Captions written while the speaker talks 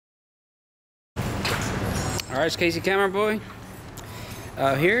Alright, it's Casey Camera Boy.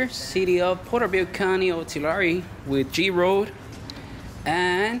 Here, City of Porterville County, Tulare with G Road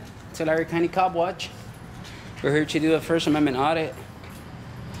and Tulare County Cop Watch. We're here to do a First Amendment audit.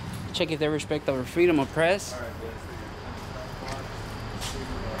 Check if they respect our freedom of press.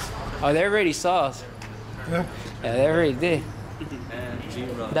 Oh, they already saw us. Yeah, they already did. And G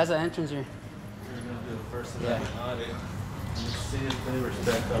Road. That's the entrance here. We're going to do a First Amendment audit. See if they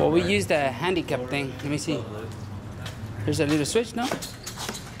respect our Well, we rights. used the handicap thing. Let me see. There's a little switch, no?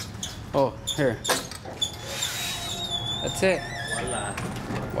 Oh, here. That's it. Voila.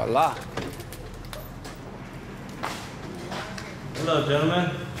 Voila. Hello,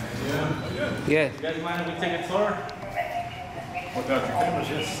 gentlemen. Yeah. You guys mind if we take a tour? What about your cameras?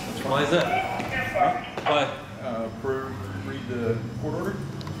 Yes. That's Why is that? Why? Read the court order?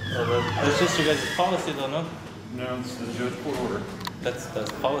 That's just your guys' policy, though, no? No, it's the judge court order. That's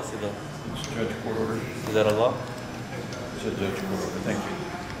policy, though. It's judge court order. Is that a law? It's a judge court order. Thank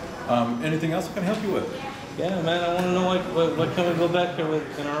you. Anything else I can help you with? Yeah, man. I want to know what can we go back here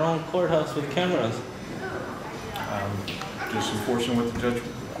with in our own courthouse with cameras? Just enforcing what the judge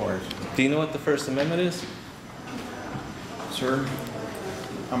requires. Do you know what the First Amendment is? Sir,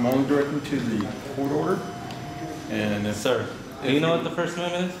 I'm only directing to the court order. And if, Sir, do you know what the First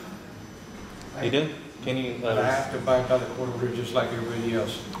Amendment is? You do? Can you let I us? have to abide by the court order just like everybody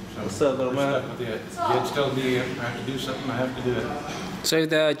else. So What's up, little we're man? stuck with it. Judge tells me I have to do something, I have to do it. So if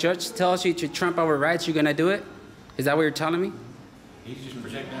the judge tells you to trump our rights, you're gonna do it? Is that what you're telling me? He's just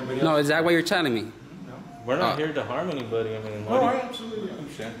protecting everybody No, else. is that what you're telling me? No. We're not here to harm anybody. I mean, oh, I absolutely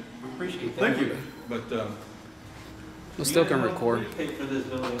understand. We appreciate that. Thank you. But We still can record. We paid for this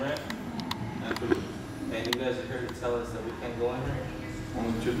building, right? And you guys are here to tell us that we can't go in here?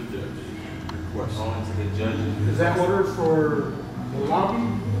 only to the judge request. Only to the judge. Is that order for the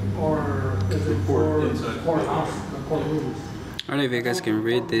lobby or is it for inside. the courthouse, the courtrooms? I don't know if you guys can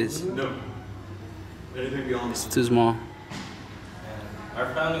read this. No. Anything beyond It's too small.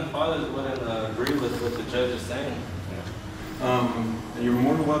 Our founding fathers wouldn't agree with what the judge is saying. And you're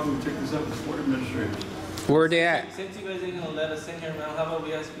more than welcome to take this up with court administrators. Where are they at? Since you guys ain't gonna let us in here, man, how about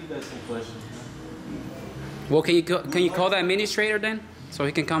we ask you guys some questions? Well, can you call the administrator then, so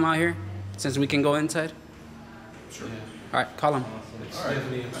he can come out here, since we can go inside? Sure. All right, call him. It's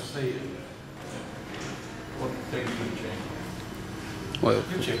Stephanie, if I say it, What things would change? Well,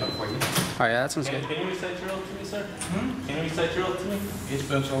 he'll check up for you. all right, that sounds good. Can you recite your oath to me, sir? Can you recite your oath to me? It's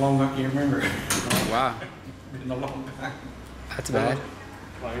been so long I can't remember. Oh, wow, Been a long time. that's bad.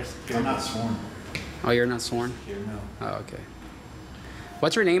 Well, you're secure. I'm not sworn. Oh, you're not sworn? Here, no. Oh, okay.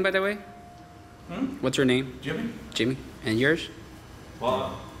 What's your name, by the way? What's your name? Jimmy? Jimmy. And yours?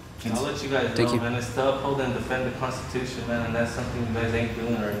 Well, I'll let you guys Thank know, you. man. It's to uphold and defend the Constitution, man, and that's something you guys ain't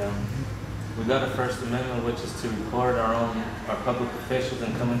doing right now. We got a First Amendment, which is to record our public officials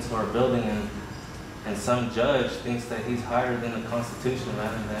and come into our building, and some judge thinks that he's higher than the Constitution,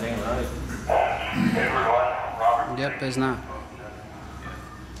 man, and that ain't right. Yep, it's not.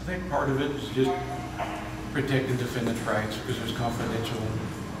 I think part of it is just protecting defendant's rights because there's confidential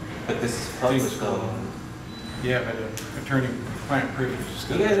But this is public, things going though. on. Yeah, but attorney-client privilege is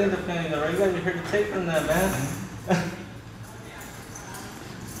You good. guys ain't defending the right. You guys are here to take from that, man.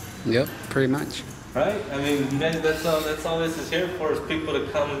 Yep, pretty much. Right? I mean, you guys, that's all this is here for, is people to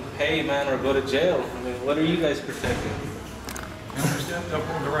come and pay, man, or go to jail. I mean, what are you guys protecting? And we're still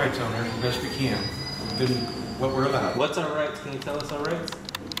upholding the rights on there as best we can. Within what we're allowed. What's our rights? Can you tell us our rights?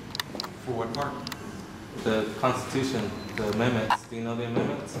 For what part? The Constitution, the amendments. Do you know the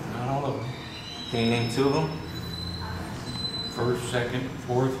amendments? Not all of them. Can you name two of them? First, second,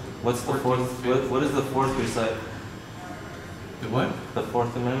 fourth. What's the 14th, fourth? fifth. What is the fourth recite? The what? The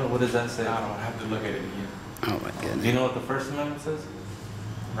Fourth Amendment? What does that say? I don't have to look at it again. Oh my Do you goodness. know what the First Amendment says?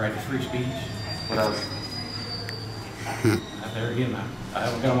 Right to free speech. What else? There again, I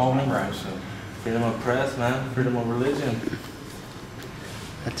haven't got them all memorized, so. Freedom of press, man. Freedom of religion.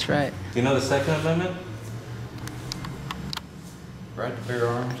 That's right. Do you know the Second Amendment? Right to bear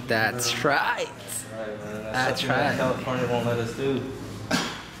arms. That's right. Right, man. That's something right. that California won't let us do.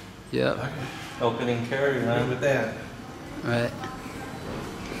 Yep. Open and carry, man. With that. Right.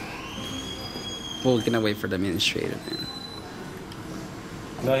 We're gonna wait for the administrator, man.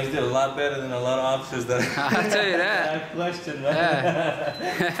 No, he's did a lot better than a lot of officers that I'll tell you that. I questioned, man.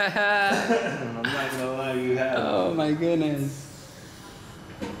 Yeah. I'm not gonna lie, you have. Oh my goodness.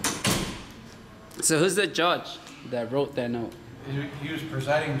 So who's the judge that wrote that note? He was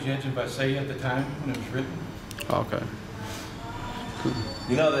presiding judge in Basay at the time when it was written. Okay.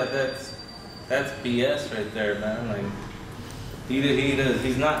 You know that's BS right there, man. Like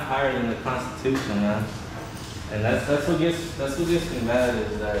he's not higher than the Constitution, man. And that's what gets me mad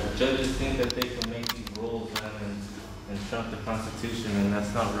is that judges think that they can make these rules, man, and trump the Constitution, and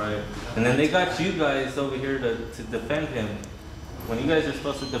that's not right. And then they got you guys over here to defend him. When you guys are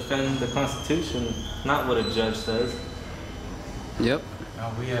supposed to defend the Constitution, not what a judge says. Yep.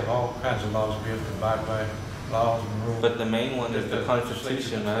 We have all kinds of laws. We have to abide by laws and rules. But the main one is the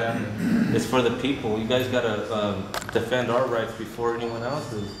Constitution, man. It's for the people. You guys gotta defend our rights before anyone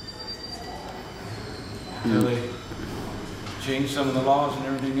else's. Until they change some of the laws and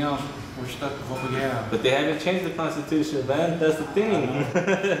everything else, we're stuck with what we have. But they haven't changed the Constitution, man. That's the thing.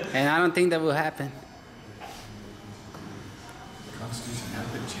 And I don't think that will happen. The Constitution has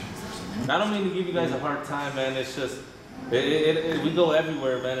been changed. I don't mean to give you guys a hard time, man. It's just, we go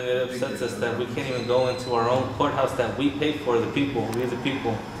everywhere, man, and it upsets us that we can't even go into our own courthouse that we pay for, the people, we the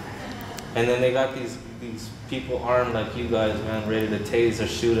people. And then they got these people armed like you guys, man, ready to tase or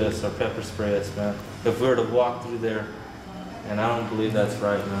shoot us or pepper spray us, man. If we were to walk through there, and I don't believe that's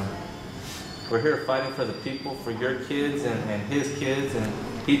right, man. We're here fighting for the people, for your kids and his kids, and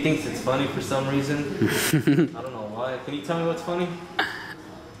he thinks it's funny for some reason. I don't know why. Can you tell me what's funny?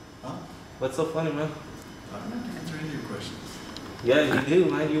 Huh? What's so funny, man? I'm not answering any of your questions. Yeah, you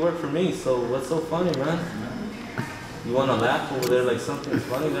do, man. You work for me, so what's so funny, man? You want to laugh over there like something's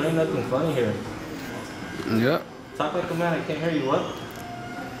funny? There ain't nothing funny here. Yep. Talk like a man. I can't hear you. What?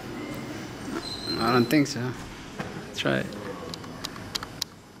 I don't think so. That's right.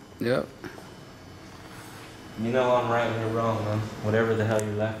 Yep. You know I'm right and you're wrong, man. Whatever the hell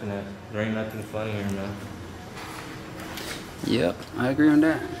you're laughing at, there ain't nothing funny here, man. Yep. I agree on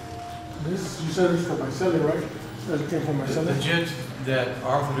that. This, you said it's for Miserably, right? That came from The Miserably? judge that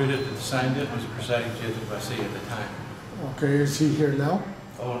authored it, that signed it, was the presiding judge of Us at the time. Okay, is he here now?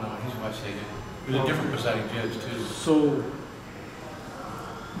 Oh no, he's much taken. He was a different presiding judge too. So,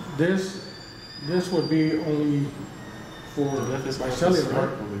 this would be only for Miserably, right?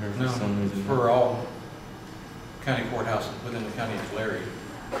 over here No, for some reason. for all county courthouses within the county of Tulare,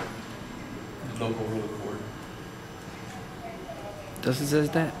 the local rule of court. Does it says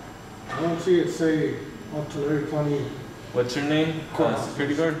that? I don't see it say Tulare County. What's your name?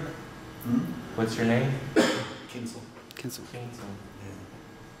 Security guard? Hmm? What's your name? Kinsel. Cancel. Kingston.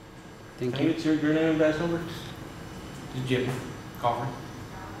 Thank Can I you. get your name and badge number? Jim Coffin,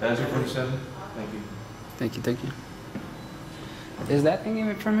 Badge number? 27. Thank you. Thank you. Thank you. Is that thing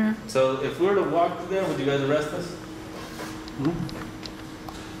even from here? So if we were to walk through there, would you guys arrest us?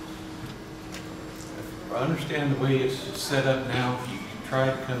 I understand the way it's set up now. If you try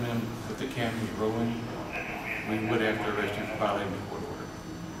to come in with the cameras rolling, we would have to arrest you for violating the court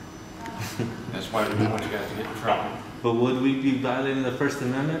order. That's why we don't want you guys to get in trouble. But would we be violating the First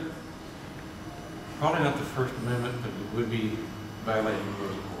Amendment? Probably not the First Amendment, but it would be violating the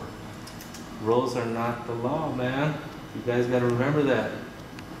rules of court. Rules are not the law, man. You guys gotta remember that.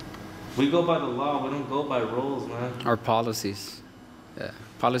 We go by the law, we don't go by rules, man. Our policies. Yeah.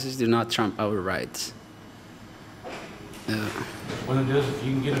 Policies do not trump our rights. Yeah. What it does, if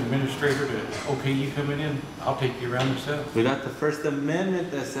you can get an administrator to okay you coming in, I'll take you around myself. We got the First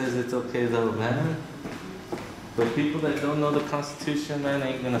Amendment that says it's okay though, man. But people that don't know the Constitution, man,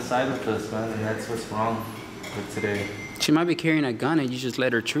 ain't gonna side with us, man, and that's what's wrong with today. She might be carrying a gun and you just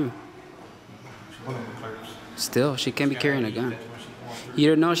let her through. She's one of the clerks. Still, she can't be carrying a gun. That's what she wants to do. You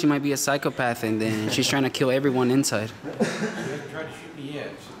don't know, she might be a psychopath and then she's trying to kill everyone inside. She hasn't tried to shoot me yet.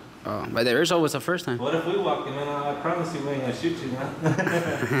 So. Oh, but there's always a first time. What if we walk in, man? I promise you we ain't gonna shoot you,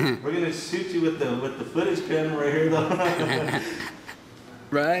 man. We're gonna shoot you with the footage camera right here, though.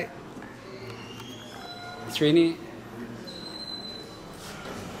 Right? Trini?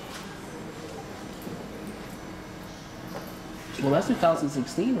 Well, that's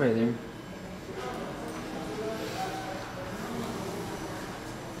 2016 right there.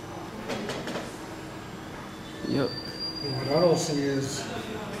 Yep. What I don't see is,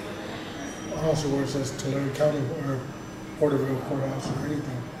 I don't see where it says Tulare County or Porterville Courthouse or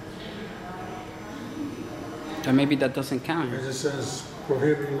anything. Or maybe that doesn't count. It just says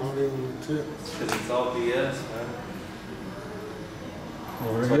prohibiting audio and tip. Because it's all BS, man.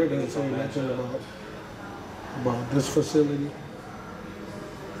 Or here it doesn't say nothing about this facility.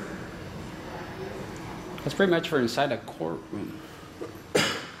 That's pretty much for inside a courtroom.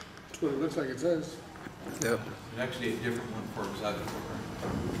 That's what it looks like it says. Yep. It's actually a different one for inside the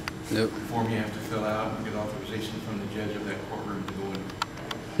courtroom. Yep. Form you have to fill out and get authorization from the judge of that courtroom to go in.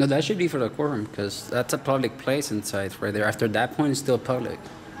 No, that should be for the courtroom because that's a public place inside right there. After that point, it's still public.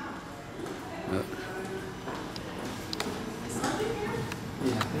 Yep.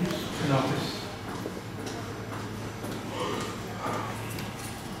 An office.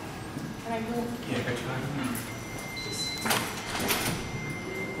 Can I go? Yeah, got your line?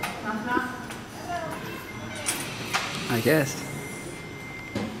 I guess.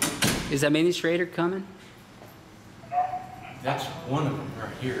 Is the administrator coming? That's one of them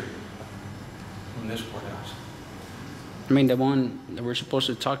right here from this courthouse. I mean, the one that we're supposed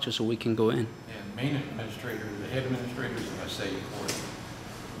to talk to so we can go in. And the main administrator, the head administrator is the say court.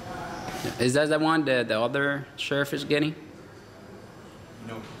 Is that the one that the other sheriff is getting? You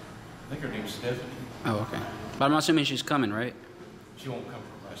know, I think her name's Stephanie. Oh, okay. But I'm assuming she's coming, right? She won't come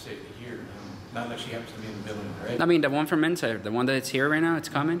from, I say, here. Not unless she happens to be in the building, right? I mean, the one from inside, the one that's here right now, it's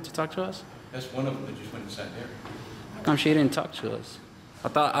coming to talk to us? That's one of them that just went and sat there. How come she didn't talk to us? I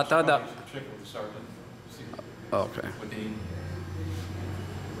thought that. Check with the sergeant. See Oh, okay. what they.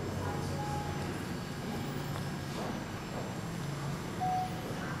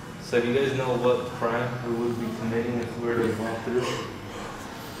 So do you guys know what crime we would be committing if we were to walk through?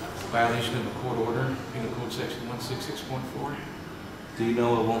 Violation of a court order, Penal Code Section 166.4. Do you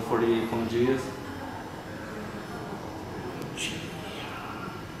know what 148.g is?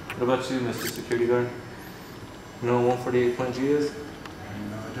 What about you, Mr. Security Guard? You know what 148.g is?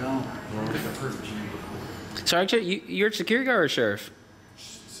 No, I don't. I think I've heard of G before. So actually, you're a security guard or sheriff?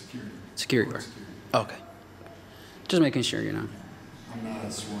 Security. Security guard. Okay. Just making sure, you know. I'm not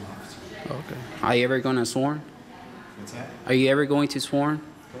a sworn officer. Okay. Are you ever going to sworn? What's that? Are you ever going to sworn?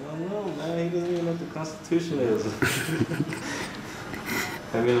 I don't know, man. He doesn't even know what the Constitution is.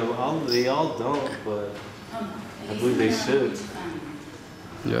 I mean, they all don't, but I believe they should.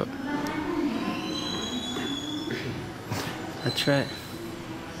 Yep. That's right.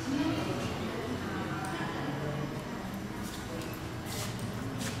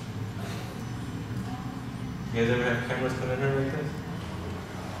 You guys ever have cameras come in here like this?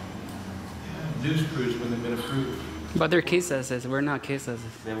 News crews when they've been approved. But they're case assets. We're not case assets.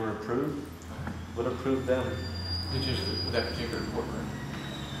 They were approved? What approved them? It's just with that particular courtroom.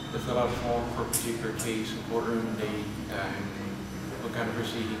 They fill out a form for a particular case, a courtroom date, what kind of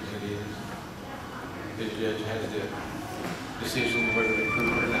proceedings it is. The judge has the decision whether they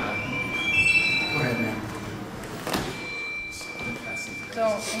approve it or not. Go ahead, ma'am.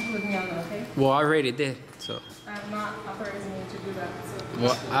 Don't include me on that, okay? Well, I already did. So. I'm not authorizing you to do that, so.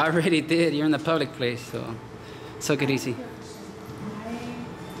 Well, I already did. You're in the public place, so suck it easy.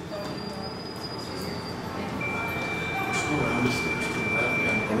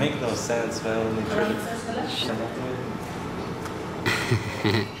 It makes no sense, man, when they try to shut up to it.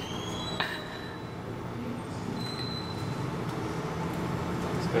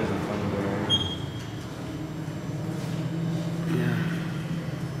 This guy's a funny guy. Yeah.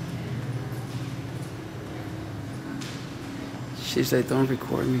 She's like, don't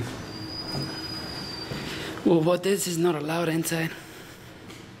record me. Well, what this is not allowed inside.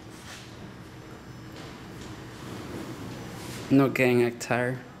 No gang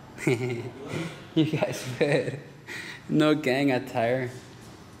attire. You guys good. No gang attire.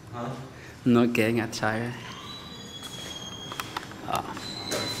 Huh? No gang attire. Oh.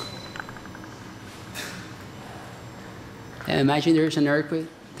 Yeah, imagine there's an earthquake.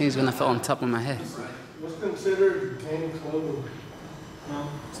 Thing's gonna fall on top of my head. What's considered gang clothing? Well,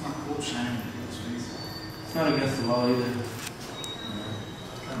 it's not cool shining in people's face. It's not against the law either. Kind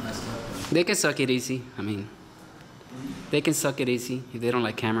of messed up. They can suck it easy. I mean, they can suck it easy if they don't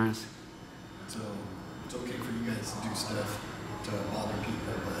like cameras. So it's okay for you guys to do stuff to bother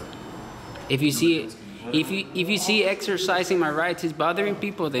people, but If you see, if you see exercising my rights is bothering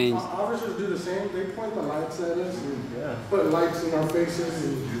people, then Officers do the same. They point the lights at us and Yeah. put lights in our faces.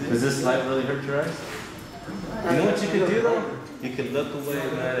 And Does this light really hurt your eyes? You know what you could do though? You could look away,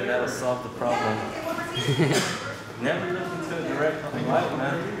 man, and that'll solve the problem. Never look into a direct light,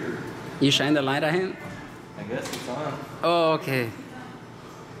 man. you shine the light at him. I guess it's on. Oh, okay.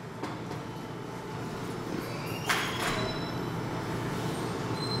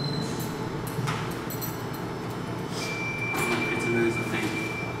 15 minutes of fame.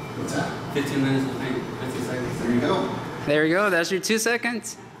 what's that? 15 minutes of fame. 50 seconds. There you go. There you go. That's your 2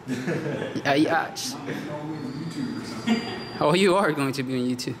 seconds. Yeah. YouTube or something. Oh, you are going to be on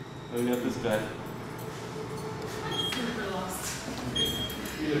YouTube. Look at this guy.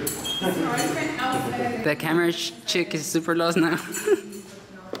 The camera chick is super lost now.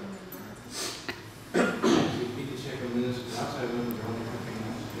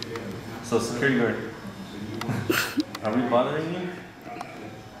 So, security guard, are we bothering you?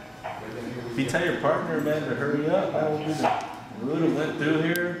 If you tell your partner, man, to hurry up, I will do that. We would have went through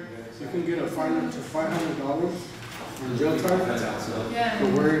here. you can get a fine up to $500 for jail time. Yeah. For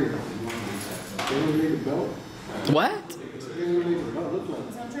wearing. They don't need a belt. What? They don't need a belt. Look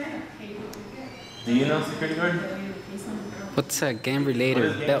like. So I'm trying to pay you to get. Do you know security guard? What's a What gang-related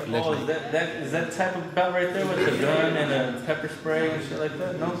is belt gang? look Oh, like? is that type of belt right there with the gun and a pepper spray and shit like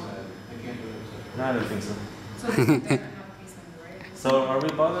that? No? They can't do it. No, I don't think so. So this is better have a case number, right? So are we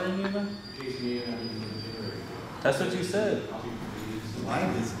bothering you then? JCA, That's what you said.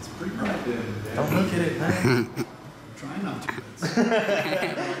 Light is, it's pretty bright. Don't look at it, man. I'm trying not to.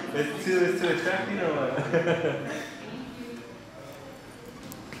 It's too attracting or what?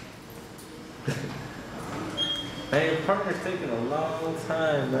 Hey, your partner's taking a long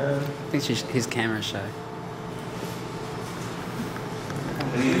time, man. I think his camera's shy.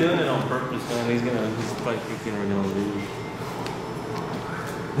 And he's doing it on purpose, man. He's probably thinking we're gonna lose.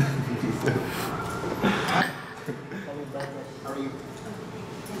 How are you?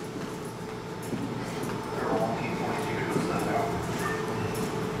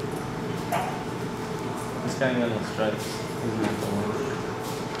 This guy ain't got no stripes. He's not gonna work.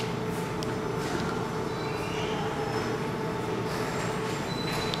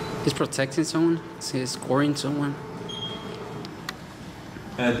 He's protecting someone. He's scoring someone.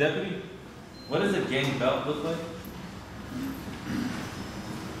 Deputy, what does a gang belt look like?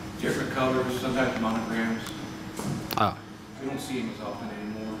 different colors, sometimes monograms. Oh. We don't see them as often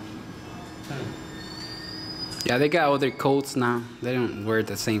anymore. Yeah, they got other coats now. They don't wear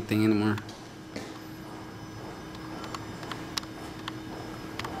the same thing anymore.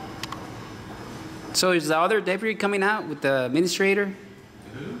 So is the other deputy coming out with the administrator?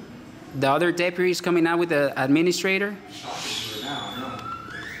 Who? The other deputy is coming out with the administrator? Talking to her now, no.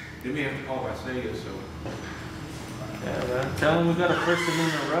 They may have to call Isaiah, so. Yeah, man. Tell them we got a First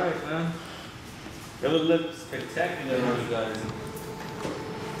Amendment right, man. It would look spectacular on you guys.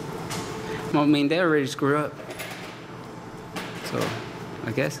 Well, I mean, they already screwed up. So,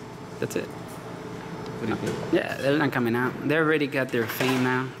 I guess that's it. What do you think? Yeah, they're not coming out. They already got their fame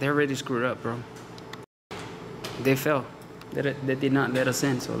now. They already screwed up, bro. They fell. They did not let us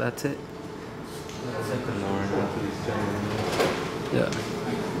in, so that's it. Yeah.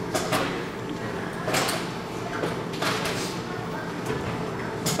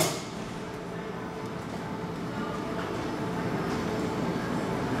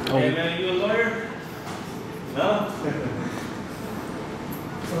 Hey man, you a lawyer? No?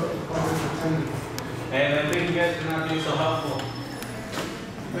 Hey man, thank you guys for not being so helpful.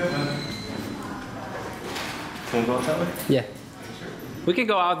 Can we go out that way? Yeah. We can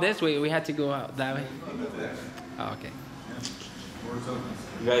go out this way. We had to go out that way. Oh, okay.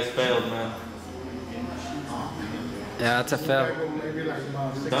 You guys failed, man. Yeah, that's a fail.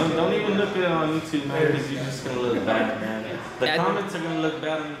 Don't even look at it on YouTube, man, because you're just gonna look bad, man. The Yeah, comments are gonna look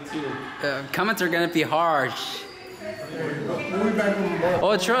bad on you too. Comments are gonna be harsh.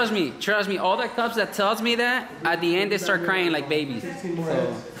 Oh, trust me. All the cops that tells me that, at the end they start crying like babies.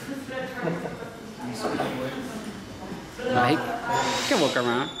 Like, you can walk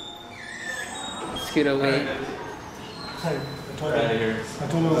around. Scoot away. Out of here. I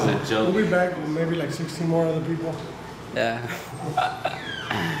told him It's a joke. we'll be back with maybe like 16 more other people. Yeah.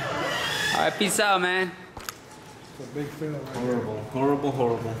 All right, peace out, man. It's a big fail. Right? Horrible, horrible,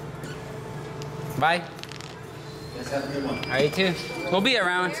 horrible. Bye. Guys, have a good one. All right, you too. We'll be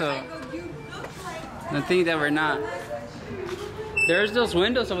around, so don't think that we're not. There's those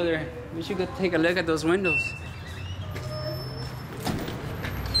windows over there. We should go take a look at those windows.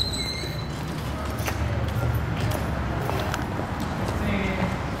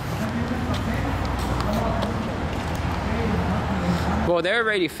 Well, they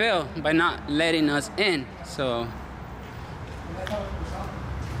already failed by not letting us in, so.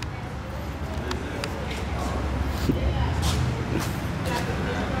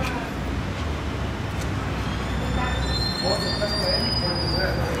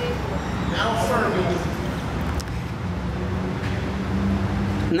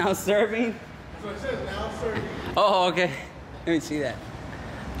 Now serving? Oh, okay. Let me see that.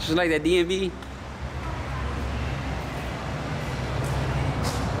 Just like the DMV.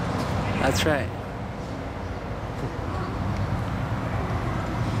 That's right.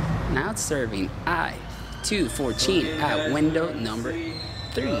 Now it's serving I-214 at window number 3.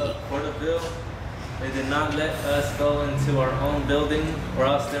 For the bill, they did not let us go into our own building, or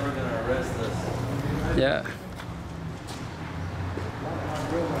else they were gonna arrest us. Yeah.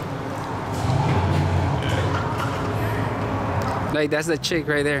 Like, that's the chick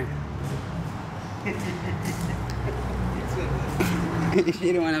right there. She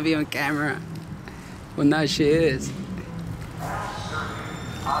didn't want to be on camera. Well, now she is.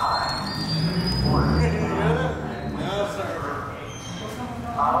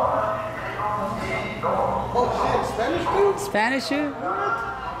 Spanish food?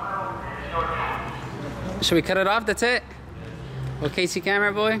 Should we cut it off? That's it? Well, Casey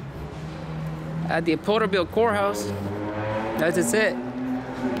Camera Boy, at the Porterville Courthouse. That's just it.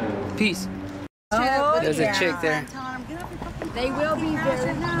 Peace. Oh, There's a chick there. They will be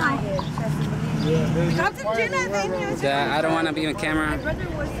very excited. Yeah, I don't want to be on My camera. brother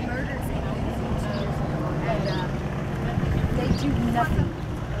was murdered and they do nothing.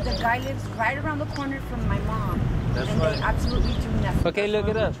 The guy lives right around the corner from my mom, and they absolutely do nothing. Okay, look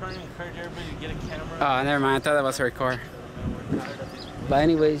it up. Trying to encourage everybody to get a camera. Oh, never mind. I thought that was her car. But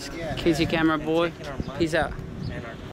anyways, Casey Camera Boy, peace out.